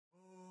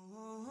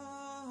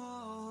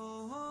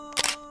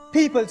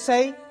people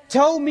say,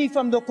 tell me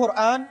from the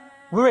Quran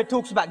where it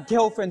talks about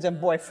girlfriends and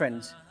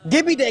boyfriends.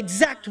 Give me the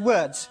exact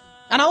words.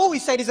 And I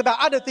always say this about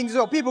other things as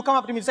well. People come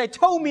up to me and say,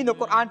 tell me in the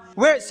Quran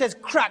where it says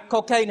crack,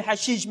 cocaine,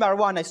 hashish,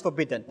 marijuana is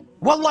forbidden.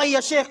 Wallahi ya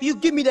Shaykh, you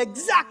give me the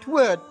exact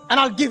word and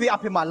I'll give it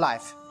up in my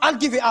life. I'll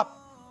give it up.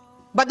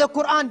 But the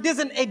Quran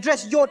doesn't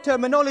address your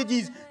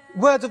terminologies,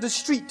 words of the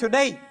street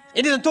today.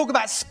 It doesn't talk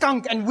about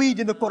skunk and weed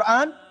in the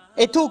Quran.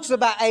 It talks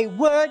about a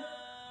word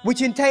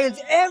which entails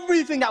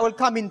everything that will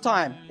come in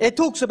time. It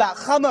talks about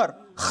khamar.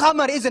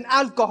 Khamar isn't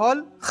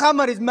alcohol.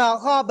 Khamar is ma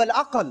ghab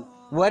al-aql.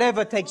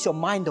 Whatever takes your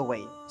mind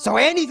away. So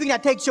anything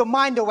that takes your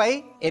mind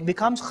away, it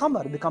becomes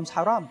khamar, it becomes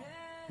haram.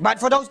 But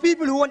for those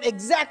people who want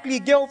exactly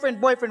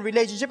girlfriend-boyfriend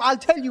relationship, I'll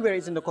tell you where it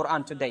is in the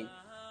Quran today.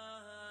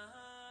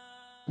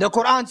 The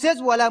Quran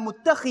says, وَلَا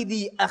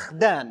مُتَّخِذِي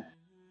أَخْدَانِ.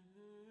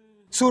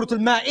 Surah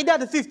Al-Ma'idah,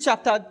 the 5th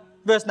chapter,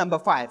 verse number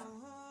 5.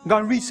 Go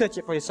and research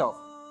it for yourself.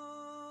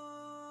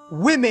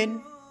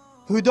 Women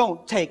who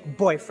don't take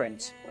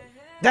boyfriends.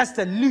 That's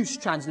the loose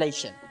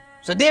translation.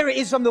 So there it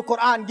is from the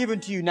Quran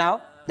given to you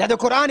now. That the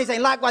Quran is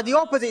saying, likewise the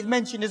opposite is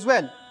mentioned as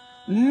well.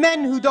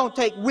 Men who don't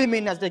take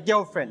women as their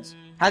girlfriends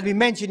has been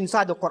mentioned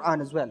inside the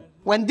Quran as well.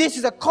 When this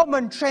is a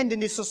common trend in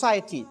this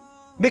society,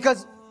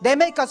 because they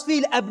make us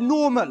feel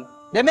abnormal.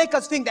 They make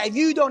us think that if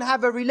you don't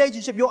have a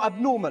relationship, you're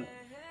abnormal.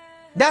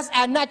 That's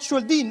our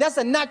natural deen. That's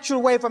a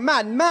natural way for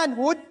man.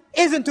 Manhood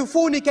isn't to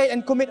fornicate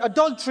and commit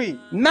adultery.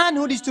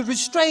 Manhood is to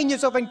restrain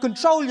yourself and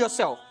control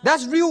yourself.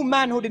 That's real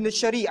manhood in the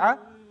Sharia.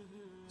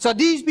 So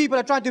these people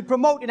are trying to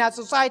promote in our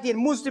society and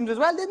Muslims as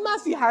well.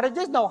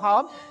 There's no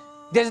harm.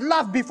 There's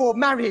love before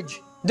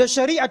marriage. The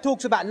Sharia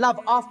talks about love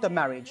after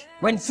marriage.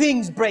 When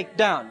things break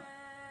down,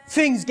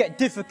 things get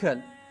difficult,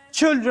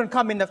 children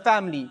come in the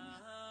family,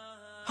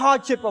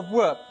 hardship of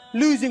work,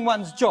 losing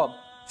one's job,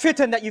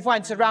 fitan that you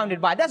find surrounded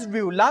by. That's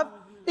real love.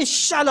 This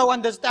shallow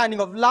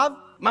understanding of love.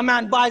 My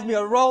man buys me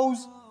a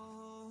rose,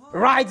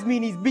 rides me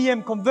in his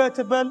BM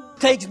convertible,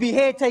 takes me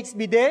here, takes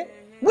me there.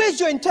 Where's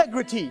your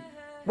integrity?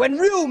 When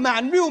real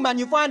man,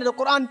 you find that the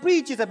Quran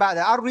preaches about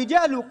that.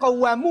 الرِّجَالُ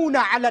قَوَّامُونَ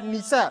عَلَى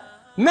النِّسَاءِ.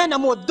 Men are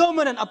more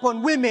dominant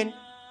upon women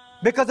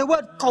because the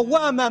word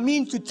qawwama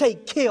means to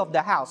take care of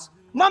the house.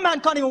 My man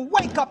can't even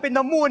wake up in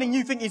the morning,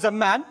 you think he's a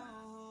man.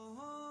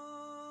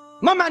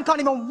 My man can't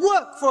even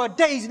work for a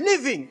day's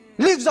living.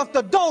 Lives off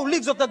the dole,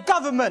 lives off the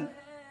government.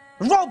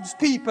 Robs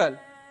people,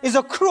 is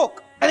a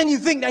crook. And then you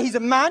think that he's a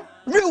man?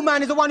 Real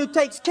man is the one who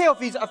takes care of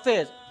his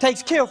affairs,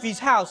 takes care of his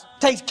house,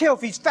 takes care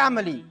of his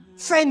family,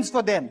 fends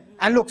for them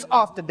and looks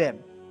after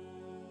them.